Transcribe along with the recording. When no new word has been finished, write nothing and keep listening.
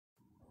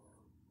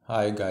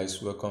Hi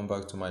guys, welcome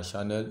back to my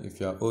channel. If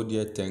you are old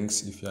here,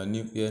 thanks. If you are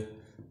new here,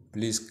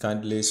 please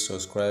kindly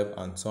subscribe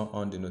and turn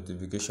on the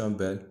notification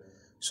bell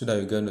so that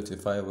you get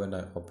notified when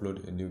I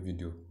upload a new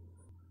video.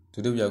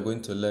 Today we are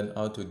going to learn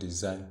how to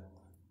design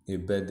a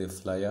birthday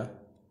flyer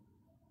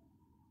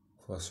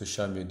for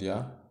social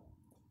media.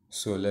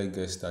 So let's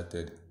get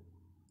started.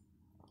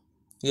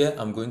 Here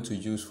I'm going to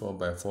use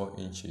 4x4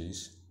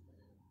 inches.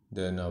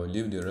 Then I will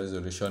leave the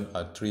resolution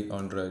at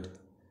 300.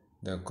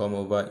 Then come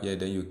over here,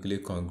 then you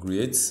click on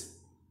create.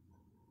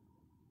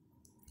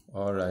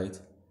 Alright,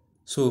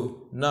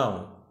 so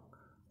now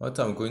what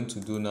I'm going to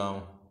do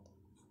now,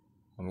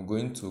 I'm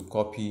going to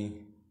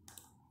copy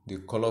the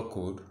color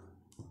code,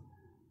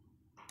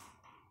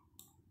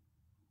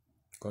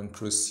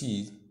 Ctrl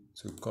C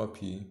to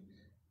copy,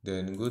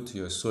 then go to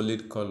your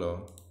solid color,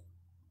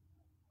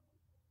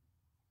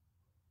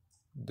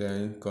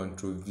 then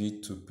Ctrl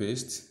V to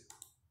paste.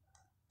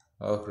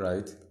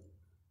 Alright,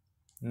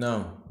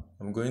 now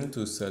I'm going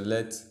to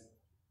select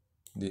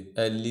the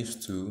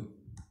ellipse tool,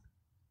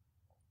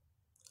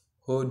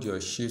 hold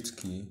your shift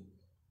key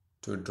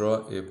to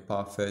draw a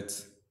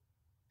perfect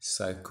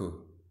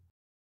circle.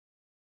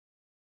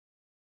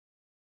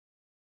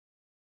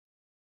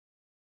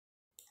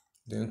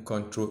 Then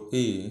Ctrl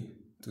A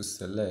to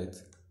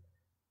select,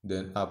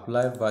 then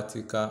apply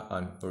vertical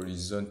and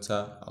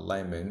horizontal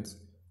alignment,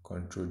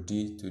 Ctrl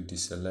D to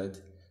deselect.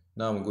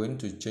 Now I'm going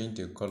to change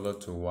the color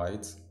to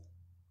white.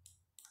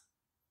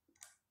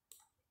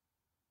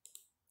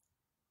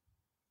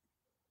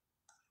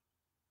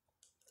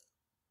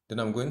 Then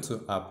I'm going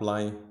to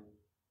apply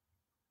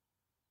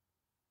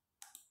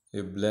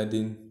a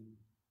blending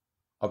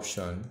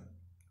option.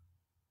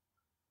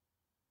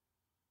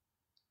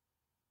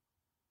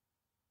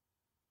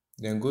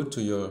 Then go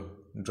to your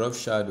drop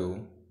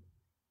shadow.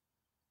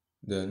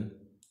 Then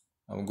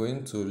I'm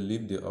going to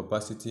leave the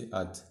opacity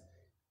at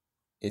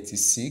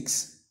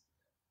 86.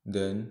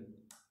 Then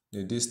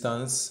the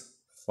distance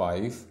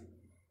 5.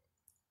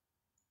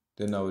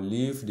 Then I will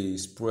leave the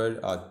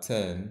spread at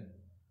 10.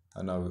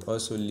 And I will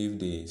also leave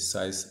the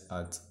size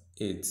at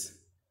 8.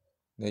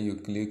 Then you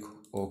click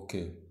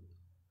OK.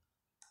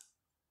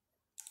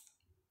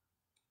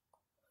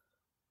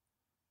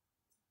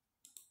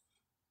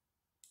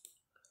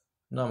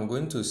 Now I'm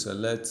going to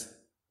select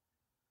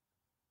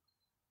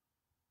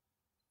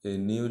a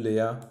new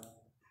layer,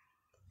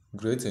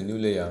 create a new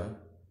layer.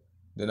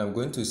 Then I'm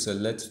going to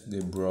select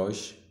the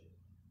brush.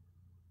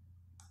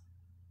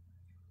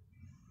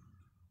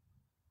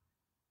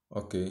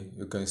 Okay,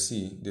 you can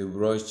see the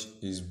brush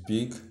is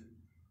big,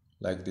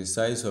 like the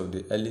size of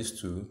the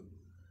ellipse tool.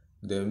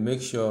 Then make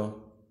sure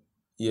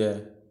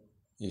here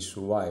is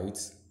white.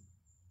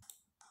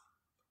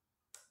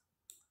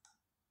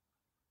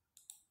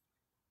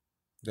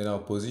 Then I'll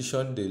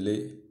position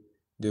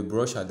the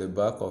brush at the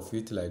back of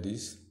it like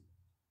this.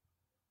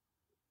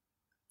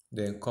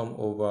 Then come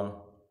over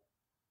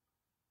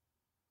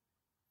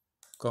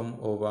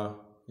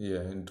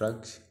here and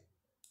drag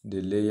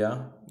the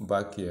layer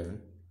back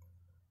here.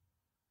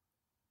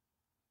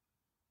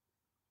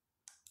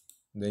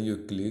 Then you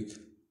click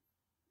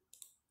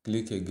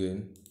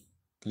again,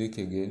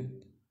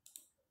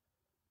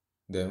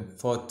 then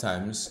 4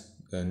 times,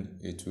 then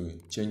it will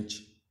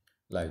change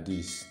like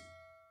this.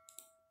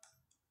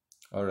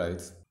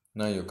 Alright,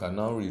 now you can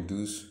now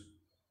reduce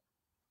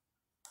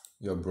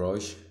your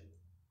brush,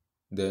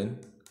 then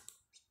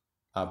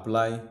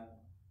apply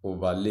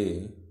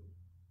overlay.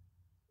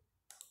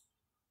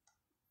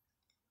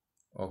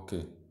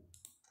 Okay.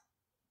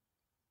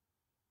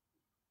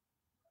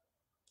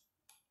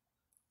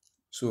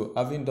 So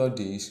having done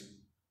this,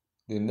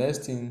 the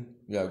next thing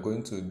we are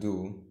going to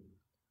do,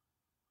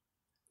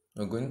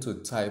 we're going to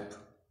type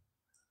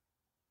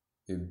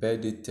a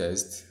birthday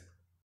text.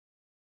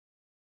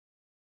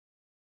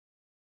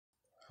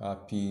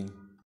 Happy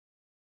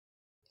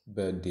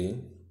birthday.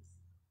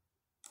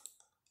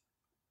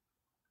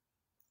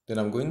 Then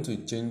I'm going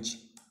to change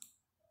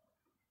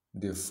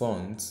the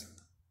font.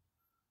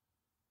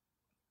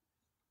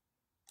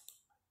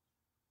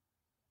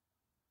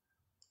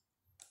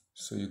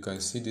 So you can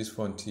see this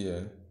font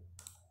here.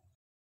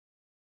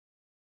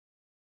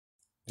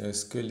 Then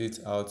scale it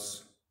out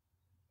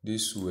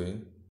this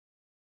way.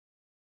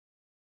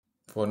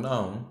 For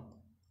now,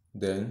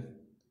 then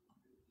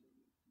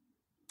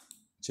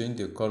change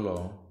the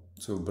color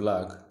to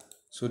black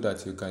so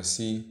that you can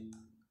see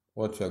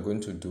what we are going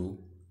to do.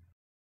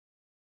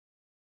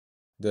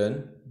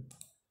 Then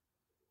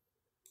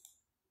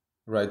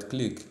right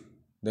click,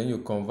 then you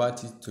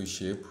convert it to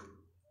shape.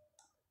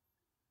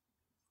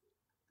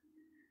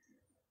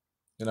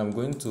 Then I'm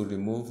going to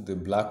remove the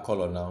black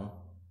color now.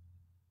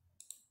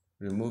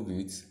 Remove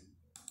it.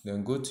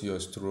 Then go to your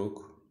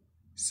stroke,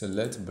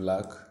 select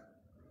black.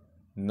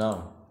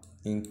 Now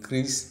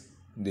increase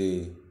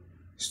the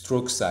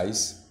stroke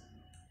size.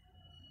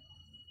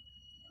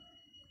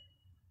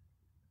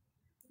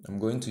 I'm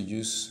going to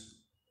use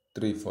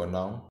 3 for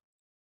now.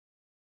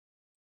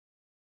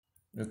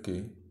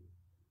 Okay,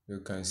 you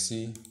can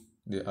see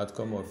the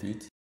outcome of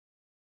it.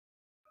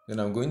 Then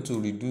I'm going to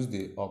reduce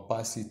the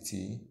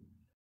opacity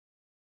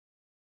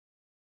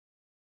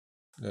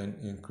then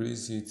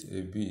increase it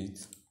a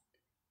bit.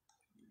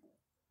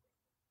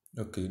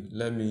 Okay,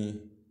 let me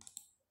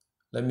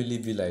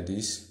leave it like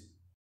this.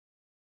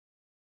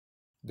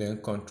 Then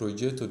Ctrl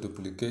J to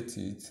duplicate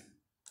it.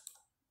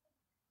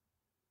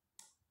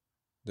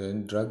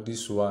 Then drag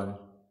this one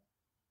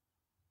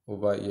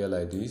over here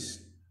like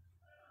this.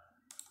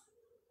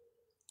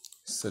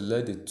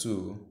 Select the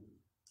two.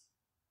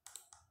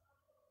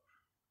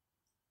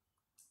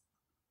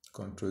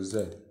 Ctrl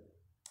Z.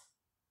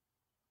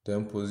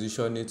 Then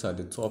position it at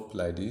the top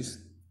like this.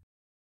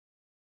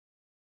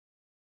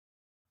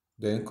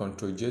 Then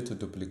Ctrl J to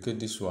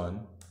duplicate this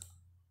one.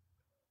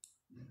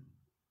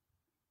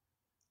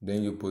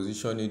 Then you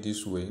position it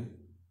this way.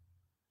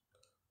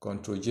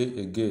 Ctrl J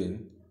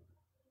again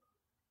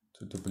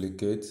to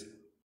duplicate.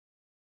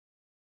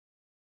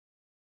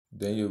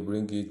 Then you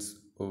bring it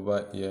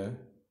over here.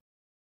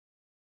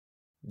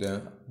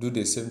 Then do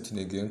the same thing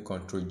again,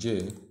 Ctrl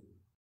J.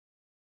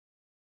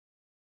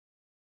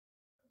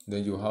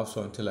 Then you have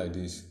something like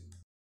this.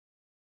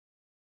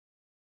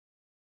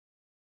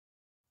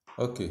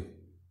 Okay,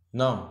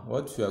 now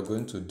what we are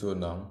going to do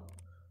now,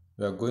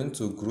 we are going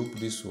to group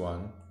this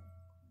one,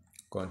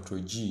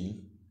 Ctrl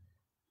G,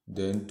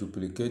 then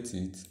duplicate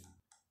it.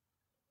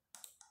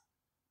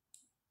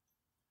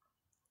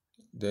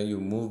 Then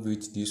you move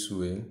it this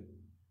way.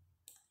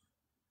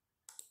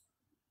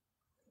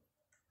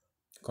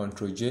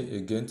 Ctrl J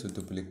again to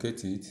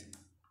duplicate it.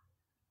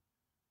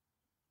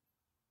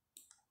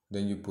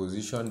 Then you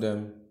position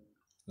them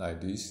like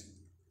this.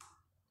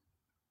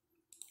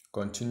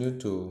 Continue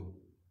to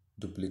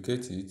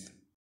duplicate it.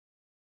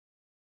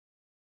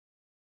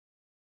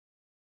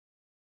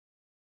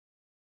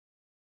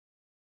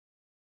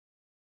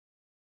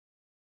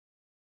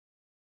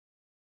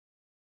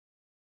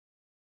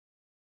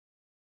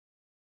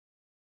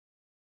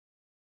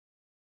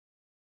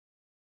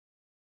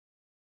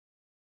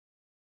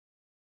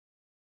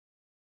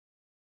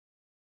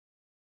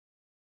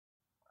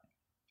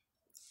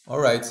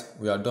 Alright,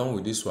 we are done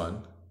with this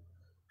one.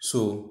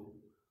 So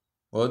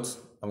what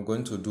I'm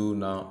going to do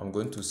now, I'm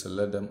going to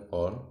select them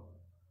all.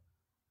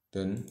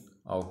 Then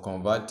I'll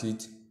convert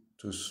it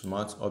to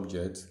smart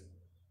object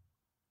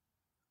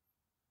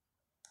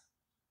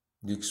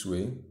this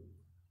way.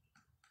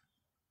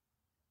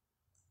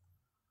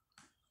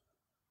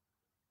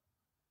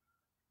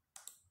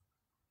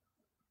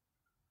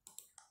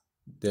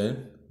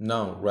 Then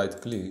now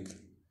right click,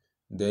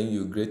 then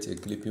you create a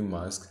clipping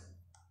mask.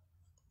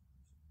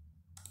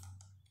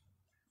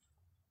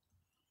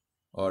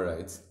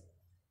 Alright,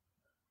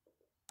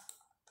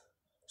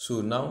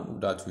 so now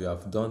that we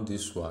have done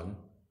this one,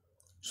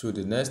 so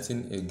the next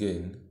thing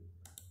again,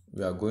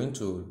 we are going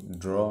to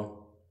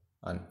draw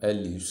an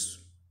ellipse.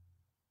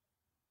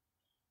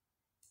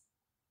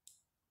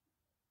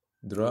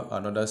 Draw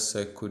another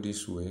circle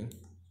this way.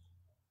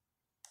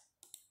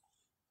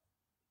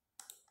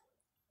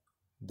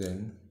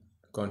 Then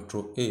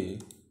Ctrl A,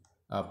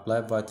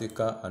 apply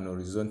vertical and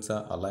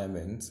horizontal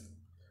alignment.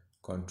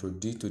 Ctrl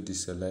D to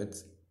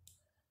deselect.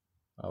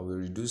 I will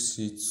reduce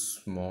it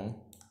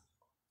small.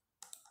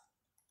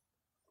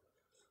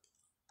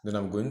 Then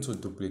I'm going to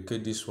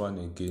duplicate this one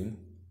again.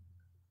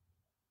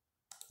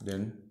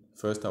 Then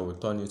first I will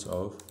turn it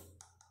off.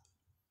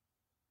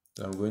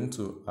 Then I'm going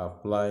to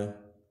apply a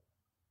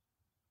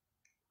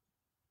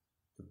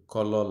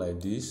color like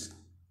this.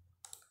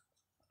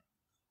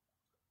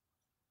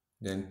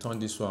 Then turn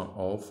this one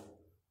off,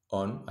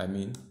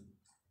 then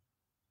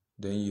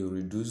you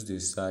reduce the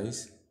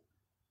size.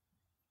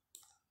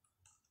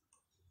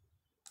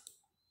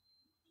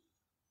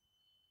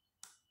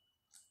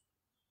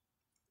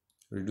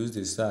 Reduce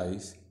the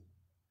size.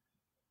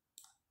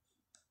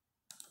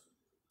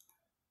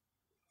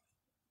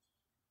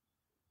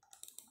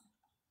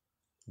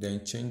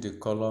 Then change the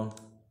color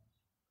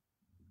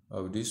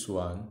of this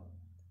one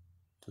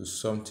to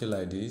something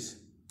like this.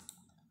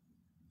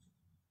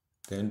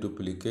 Then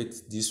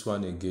duplicate this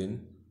one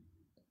again.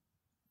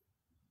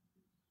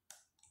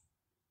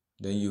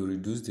 Then you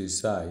reduce the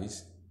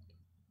size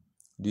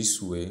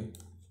this way.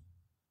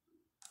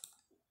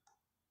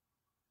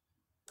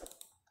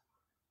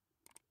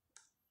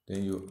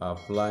 Then you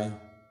apply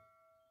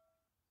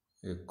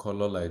a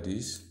color like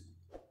this.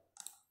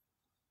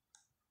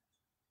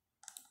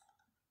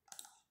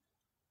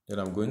 Then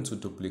I'm going to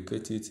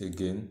duplicate it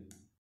again.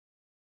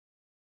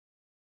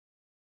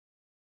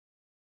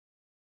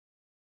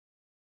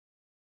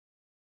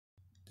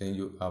 Then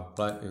you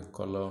apply a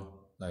color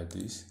like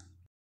this.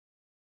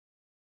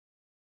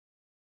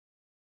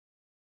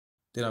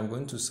 Then I'm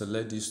going to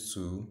select these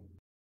two.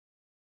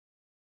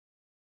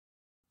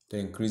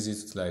 Then increase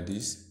it like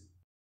this.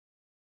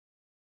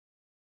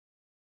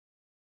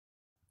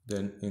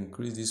 Then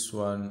increase this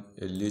one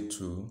a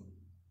little.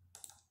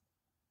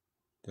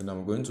 Then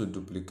I'm going to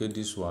duplicate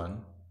this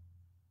one.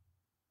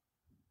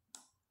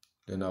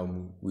 Then I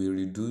will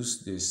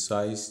reduce the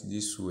size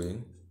this way.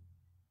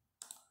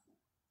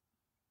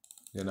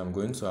 Then I'm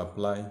going to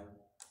apply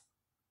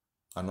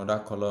another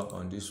color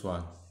on this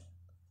one.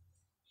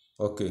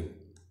 Okay.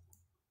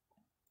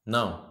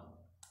 Now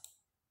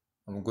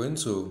I'm going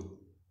to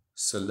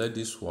select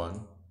this one,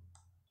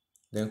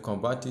 then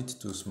convert it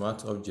to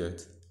smart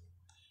object.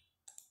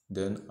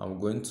 Then I'm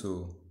going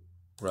to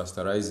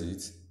rasterize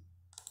it.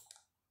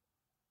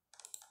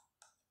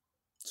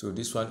 So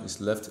this one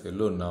is left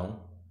alone now.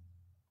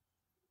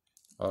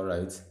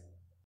 Alright.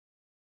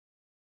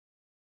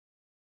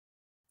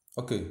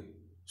 Okay,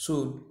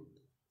 so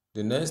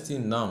the next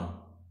thing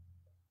now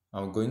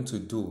I'm going to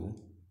do,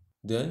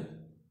 then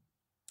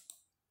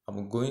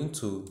I'm going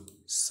to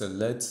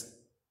select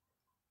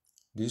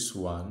this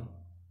one,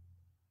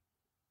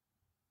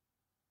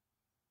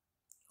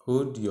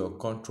 hold your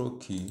Ctrl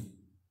key,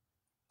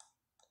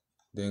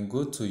 then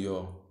go to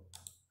your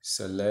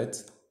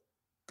select,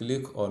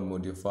 click on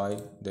modify,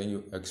 then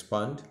you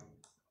expand.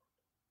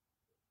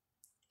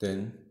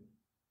 Then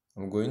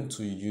I'm going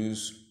to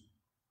use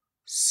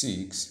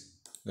 6,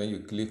 then you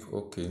click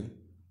OK.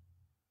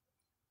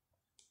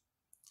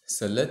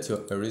 Select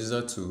your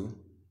eraser tool,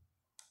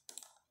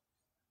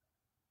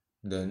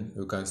 then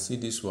you can see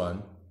this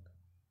one,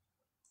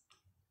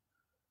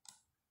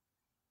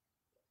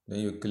 then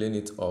you clean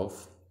it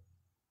off.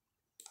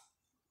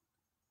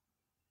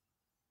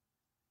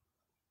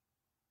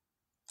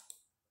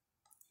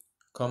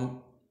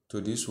 Come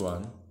to this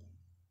one,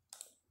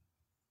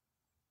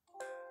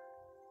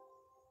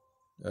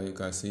 and you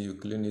can see you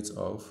clean it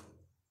off.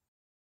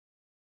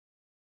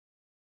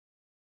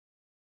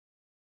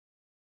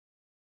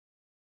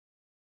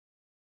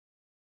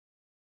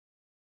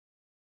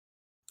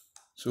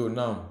 So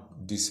now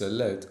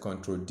deselect,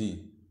 Ctrl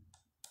D.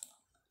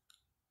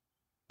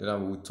 Then I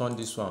will turn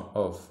this one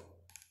off.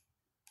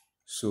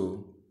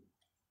 So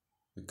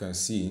you can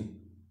see.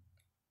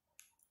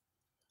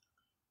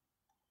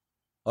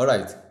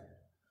 Alright.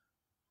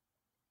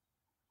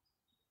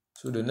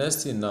 So the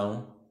next thing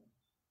now,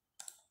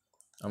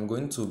 I'm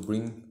going to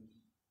bring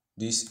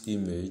this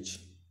image,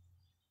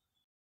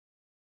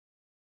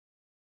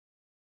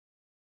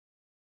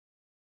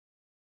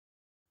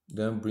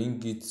 then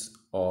bring it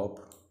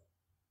up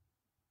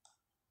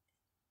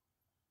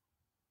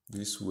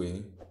this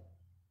way.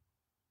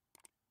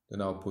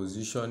 Then I'll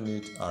position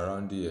it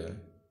around here,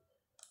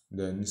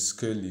 then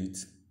scale it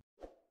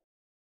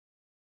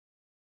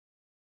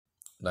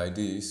like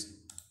this.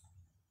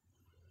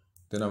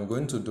 Then I'm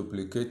going to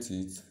duplicate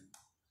it,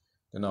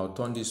 then I'll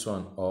turn this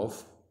one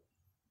off.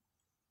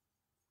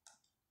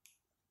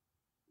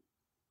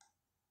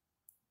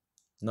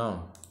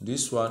 Now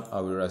this one I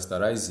will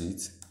rasterize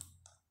it,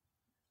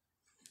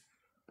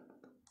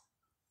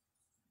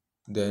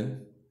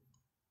 then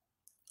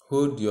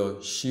hold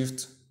your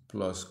Shift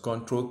plus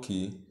Ctrl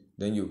key,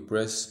 then you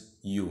press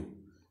U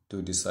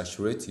to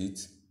desaturate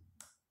it.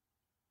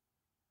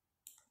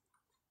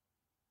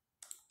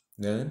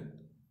 Then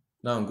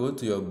now go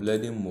to your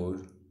blending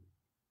mode,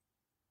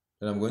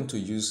 and I'm going to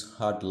use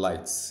hard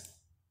lights.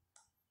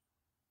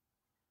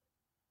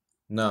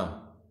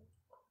 Now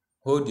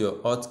hold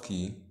your Alt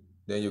key,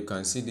 then you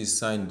can see this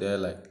sign there,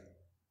 like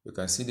you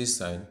can see this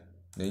sign,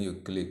 then you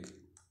click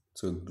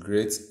to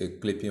create a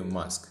clipping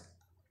mask.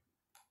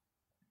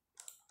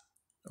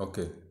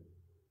 Okay.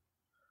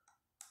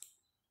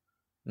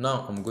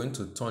 Now I'm going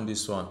to turn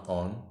this one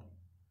on,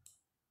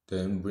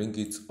 then bring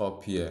it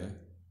up here.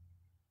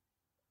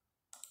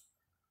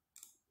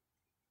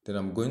 Then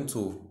I'm going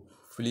to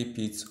flip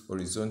it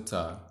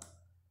horizontal,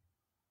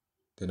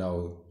 then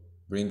I'll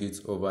bring it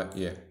over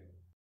here.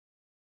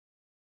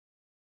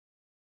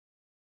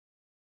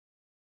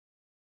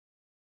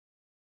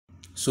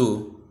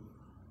 So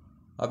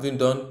having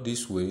done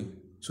this way,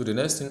 so the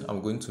next thing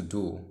I'm going to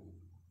do,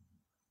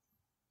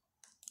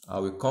 I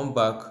will come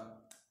back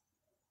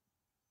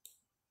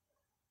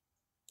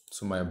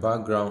to my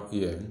background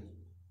here,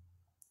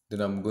 then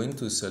I'm going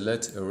to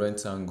select a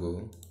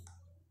rectangle,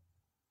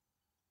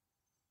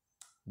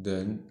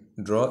 then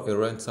draw a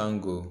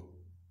rectangle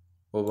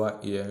over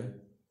here,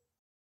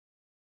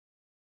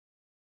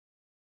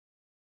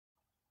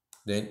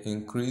 then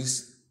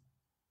increase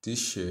this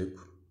shape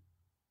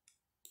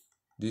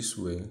this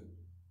way.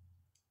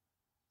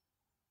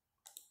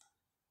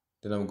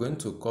 Then I'm going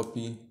to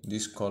copy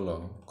this color,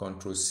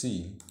 Ctrl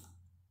C,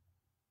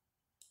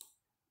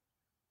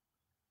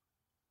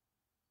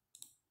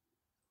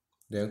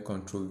 then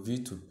Ctrl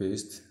V to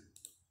paste.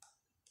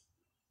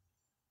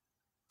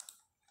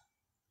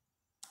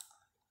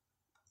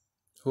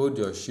 Hold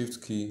your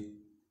Shift key,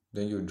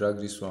 then you drag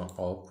this one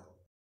up.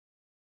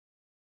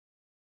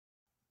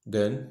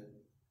 Then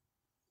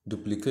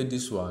duplicate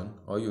this one,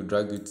 or you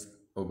drag it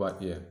over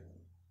here.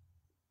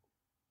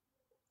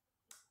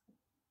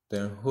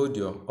 Then hold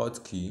your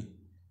Alt key,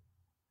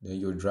 then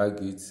you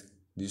drag it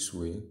this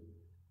way.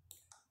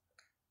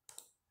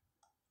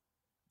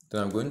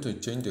 Then I'm going to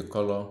change the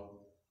color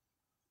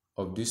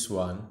of this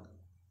one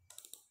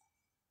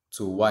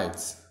to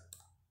white.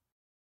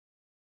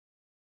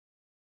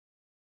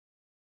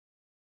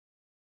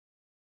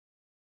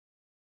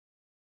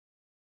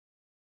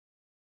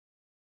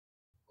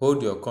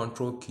 Hold your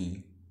Ctrl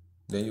key,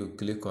 then you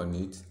click on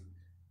it.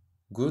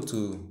 Go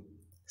to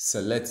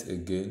select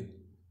again,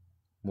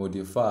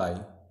 modify,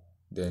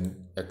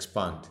 then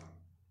expand.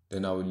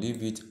 Then I will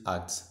leave it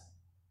at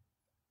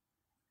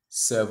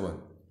 7.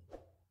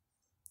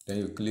 Then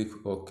you click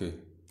OK.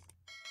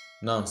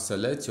 Now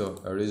select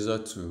your eraser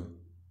tool,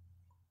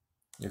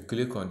 you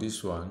click on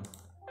this one,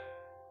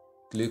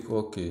 click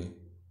OK,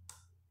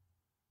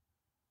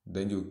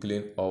 then you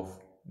clean off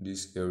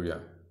this area.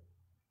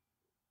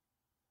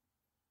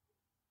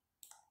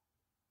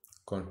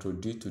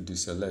 Ctrl D to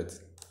deselect.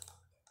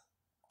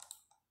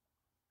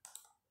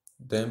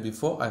 Then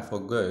before I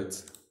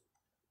forget,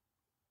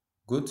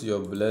 go to your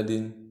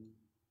blending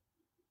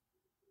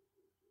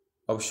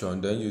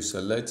option, then you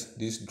select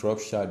this drop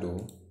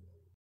shadow.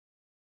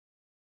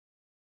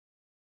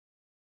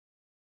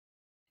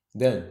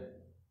 Then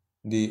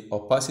the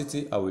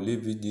opacity, I will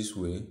leave it this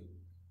way,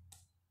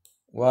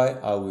 while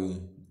I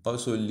will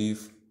also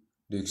leave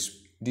the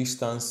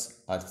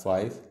distance at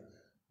 5.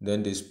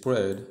 Then the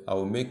spread, I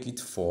will make it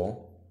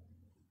 4,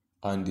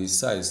 and the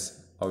size,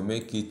 I will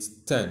make it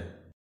 10.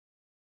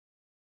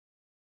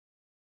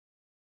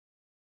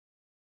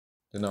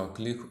 Then I'll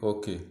click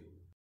OK.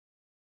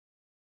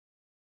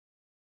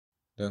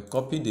 Then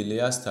copy the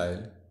layer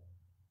style,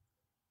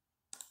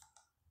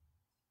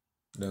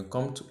 then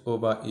come to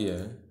over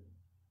here,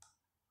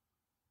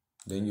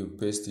 then you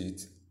paste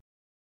it.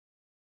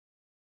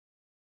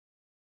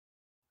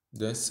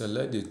 Then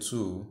select the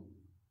tool,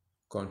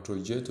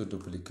 Ctrl J to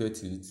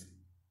duplicate it.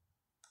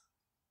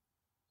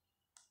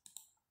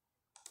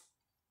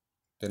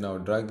 Then I'll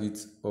drag it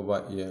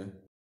over here.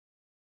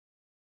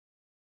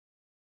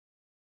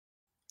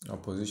 I'll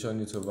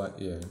position it over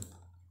here.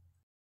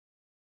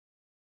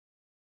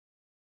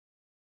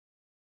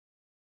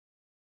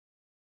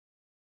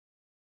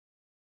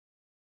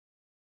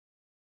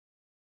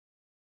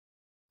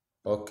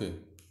 Okay.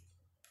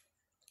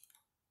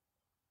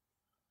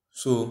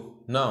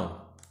 So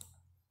now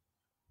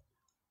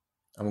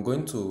I'm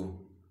going to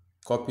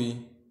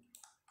copy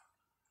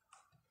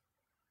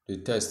the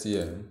text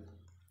here.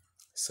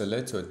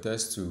 Select your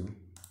text tool,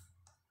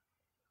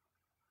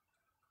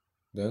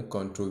 then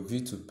Ctrl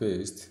V to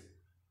paste.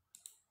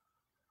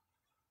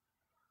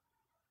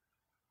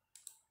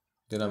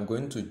 Then I'm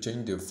going to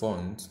change the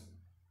font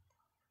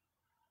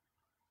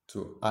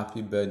to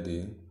Happy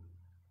Birthday.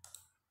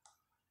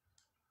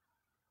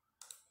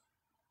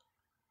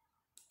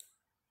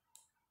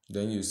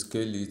 Then you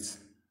scale it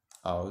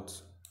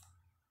out.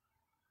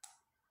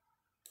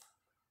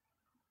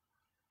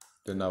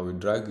 Then I will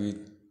drag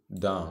it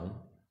down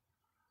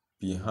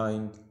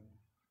behind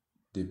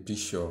the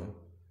picture.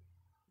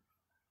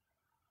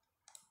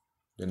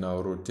 Then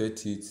I'll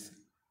rotate it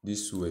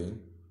this way.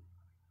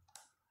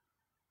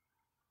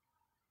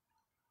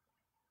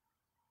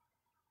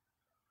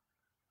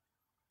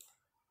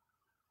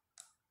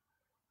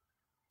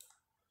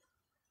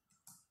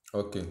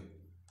 Okay.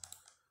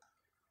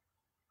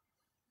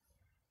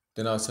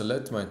 Then I'll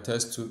select my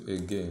text tool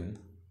again.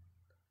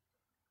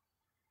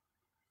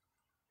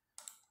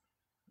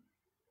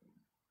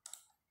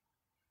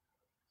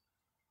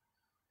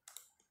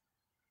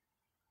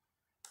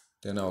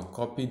 Then I'll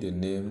copy the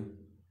name,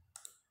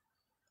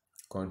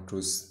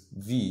 Ctrl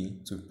V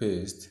to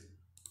paste.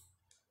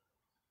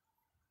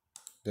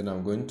 Then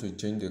I'm going to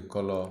change the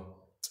color,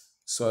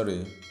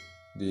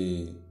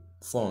 the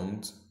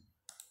font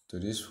to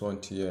this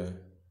font here.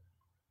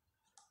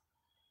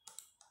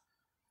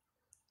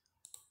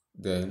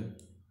 Then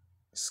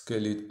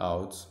scale it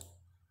out.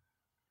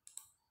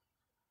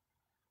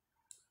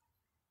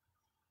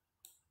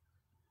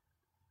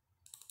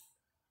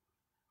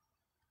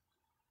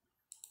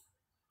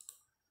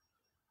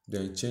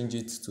 Then change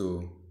it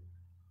to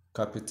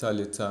capital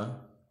letter.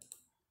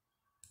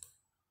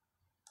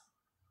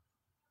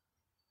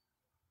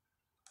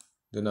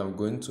 Then I'm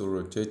going to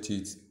rotate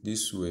it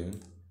this way,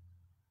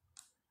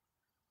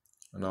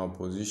 and I'll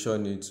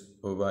position it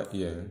over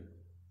here.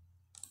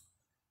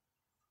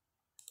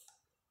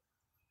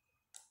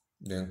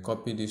 Then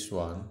copy this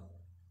one,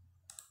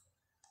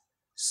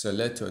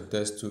 select your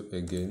text tool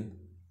again,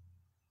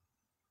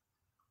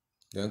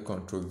 then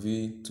Ctrl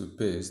V to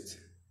paste.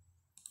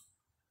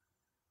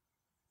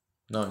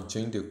 Now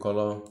change the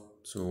color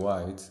to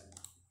white.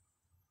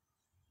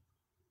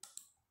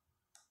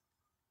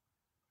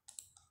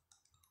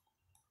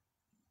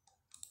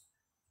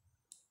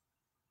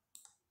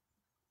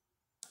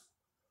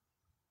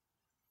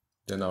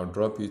 Then I'll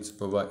drop it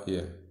over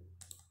here.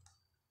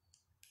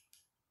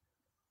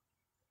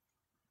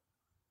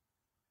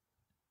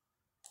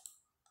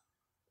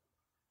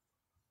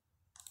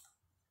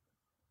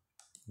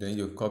 Then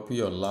you copy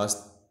your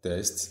last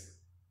text,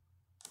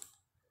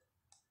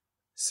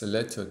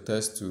 select your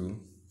text tool,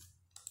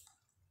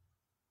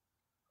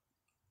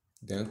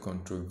 then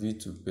Ctrl V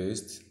to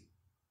paste.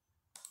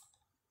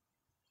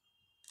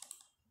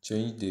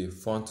 Change the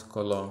font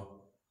color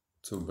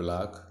to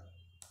black.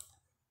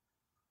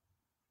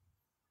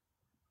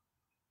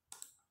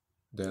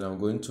 Then I'm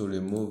going to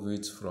remove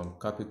it from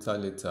capital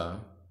letter.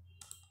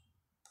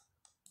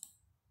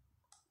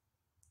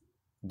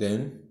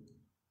 Then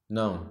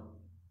now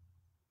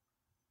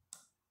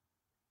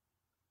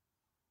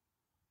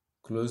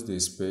close the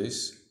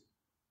space.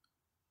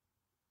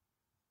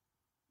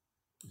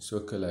 It's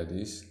okay like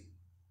this.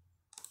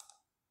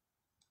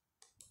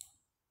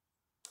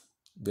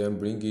 then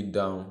bring it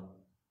down,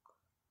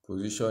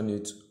 position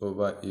it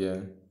over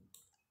here,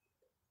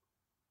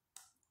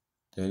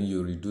 then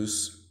you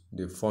reduce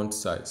the font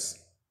size.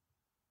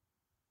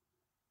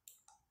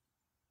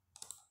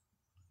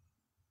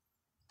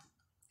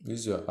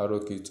 Use your arrow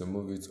key to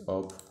move it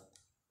up.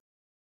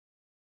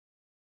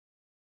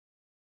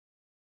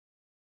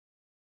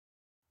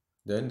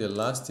 Then the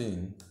last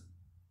thing,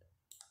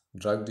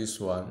 drag this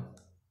one,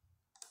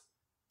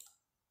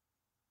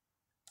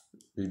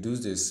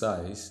 reduce the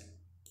size,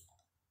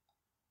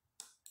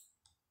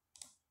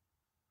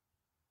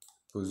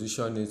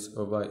 position it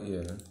over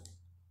here,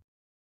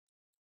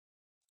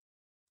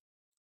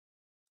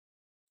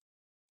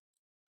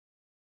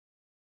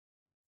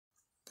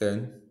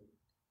 then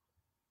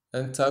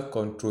enter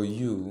Ctrl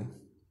U,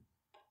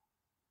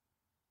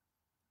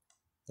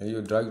 and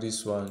you drag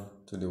this one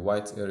to the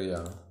white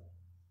area,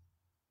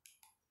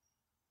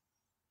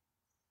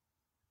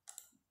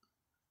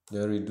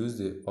 then reduce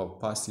the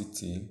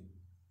opacity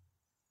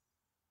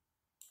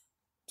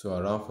to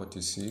around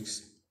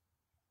 46,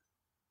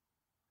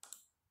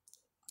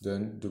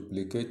 then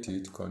duplicate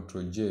it,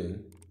 Ctrl J,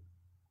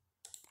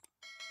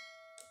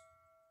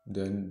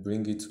 then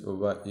bring it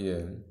over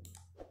here,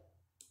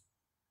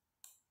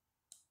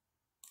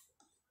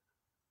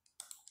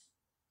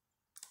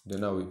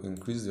 then I will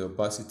increase the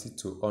opacity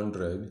to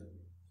 100,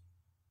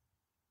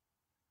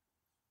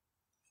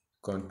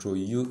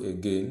 Ctrl U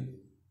again,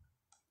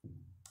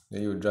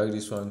 then you drag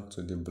this one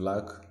to the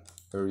black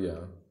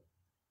area.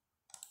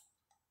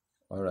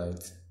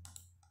 Alright,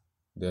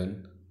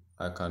 then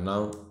I can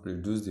now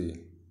reduce the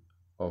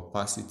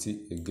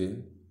opacity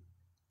again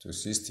to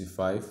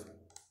 65,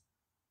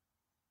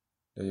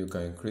 then you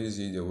can increase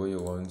it the way you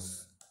want.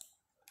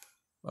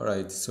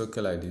 Alright, it's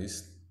okay like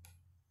this.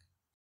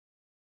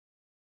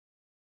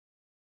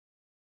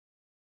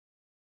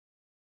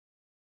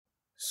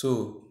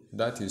 So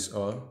that is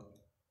all.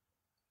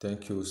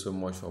 Thank you so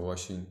much for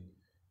watching.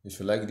 If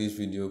you like this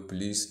video,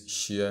 please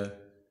share,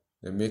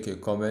 then make a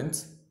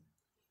comment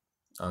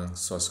and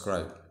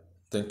subscribe.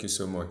 Thank you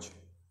so much.